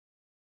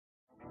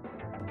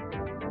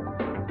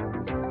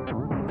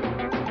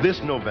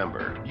This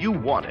November, you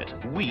want it,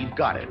 we've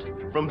got it.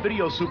 From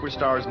video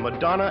superstars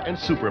Madonna and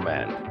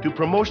Superman to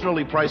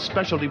promotionally priced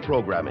specialty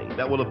programming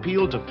that will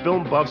appeal to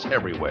film buffs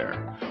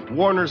everywhere,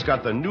 Warner's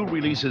got the new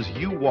releases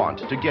you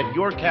want to get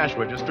your cash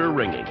register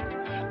ringing.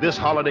 This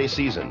holiday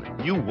season,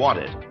 you want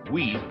it,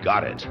 we've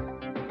got it.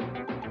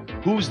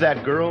 Who's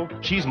that girl?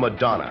 She's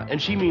Madonna,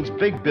 and she means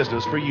big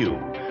business for you.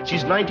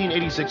 She's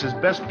 1986's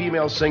best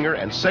female singer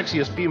and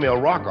sexiest female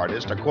rock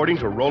artist, according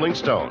to Rolling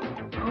Stone.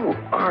 Who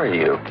are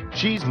you?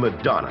 She's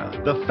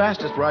Madonna, the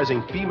fastest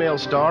rising female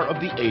star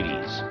of the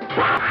 80s.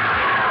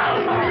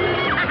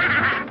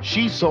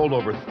 She sold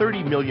over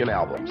 30 million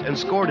albums and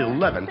scored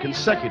 11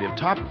 consecutive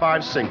top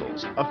 5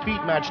 singles, a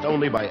feat matched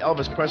only by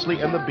Elvis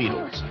Presley and the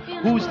Beatles.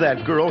 Who's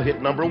That Girl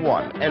hit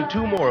 #1, and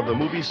 2 more of the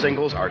movie's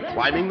singles are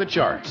climbing the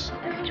charts.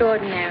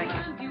 Extraordinary.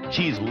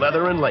 She's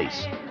Leather and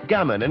Lace,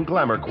 Gammon and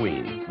Glamour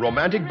Queen,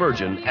 Romantic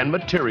Virgin, and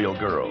Material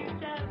Girl.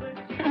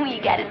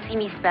 You gotta see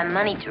me spend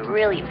money to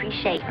really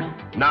appreciate me.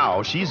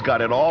 Now she's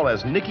got it all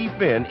as Nikki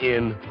Finn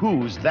in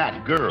Who's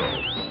That Girl?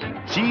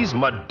 She's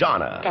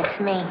Madonna. That's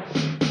me.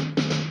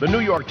 The New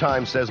York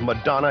Times says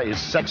Madonna is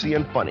sexy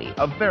and funny,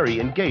 a very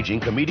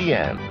engaging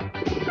comedienne.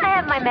 I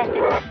have my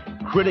methods.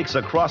 Critics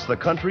across the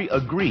country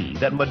agree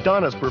that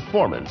Madonna's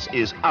performance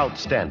is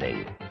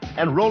outstanding.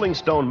 And Rolling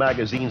Stone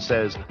magazine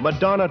says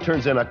Madonna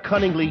turns in a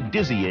cunningly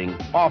dizzying,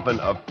 often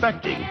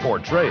affecting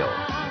portrayal.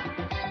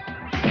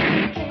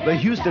 The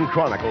Houston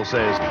Chronicle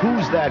says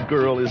Who's That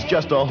Girl is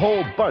just a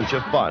whole bunch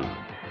of fun.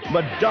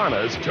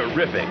 Madonna's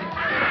terrific.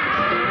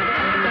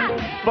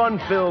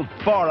 Fun-filled,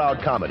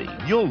 far-out comedy.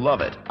 You'll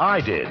love it.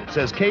 I did,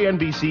 says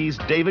KNBC's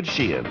David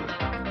Sheehan.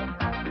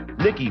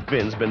 Nikki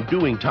Finn's been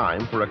doing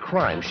time for a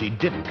crime she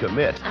didn't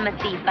commit. I'm a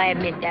thief, I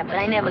admit that, but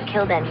I never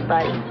killed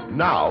anybody.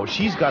 Now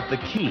she's got the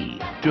key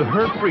to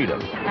her freedom,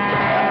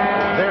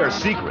 their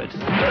secret,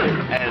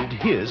 and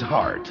his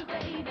heart.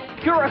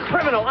 You're a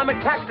criminal. I'm a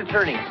tax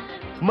attorney.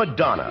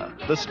 Madonna,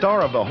 the star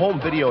of the home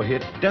video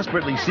hit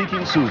Desperately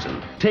Seeking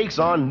Susan, takes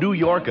on New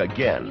York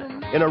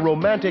again in a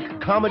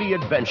romantic comedy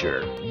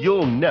adventure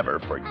you'll never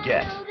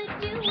forget.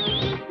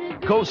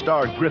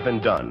 Co-star Griffin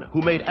Dunn,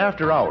 who made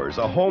After Hours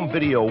a home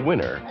video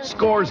winner,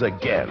 scores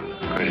again.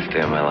 Greatest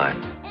day of my life.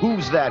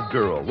 Who's That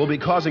Girl will be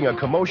causing a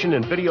commotion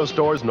in video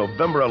stores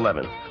November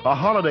 11th, a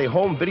holiday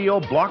home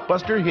video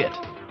blockbuster hit.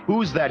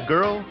 Who's That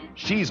Girl?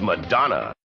 She's Madonna.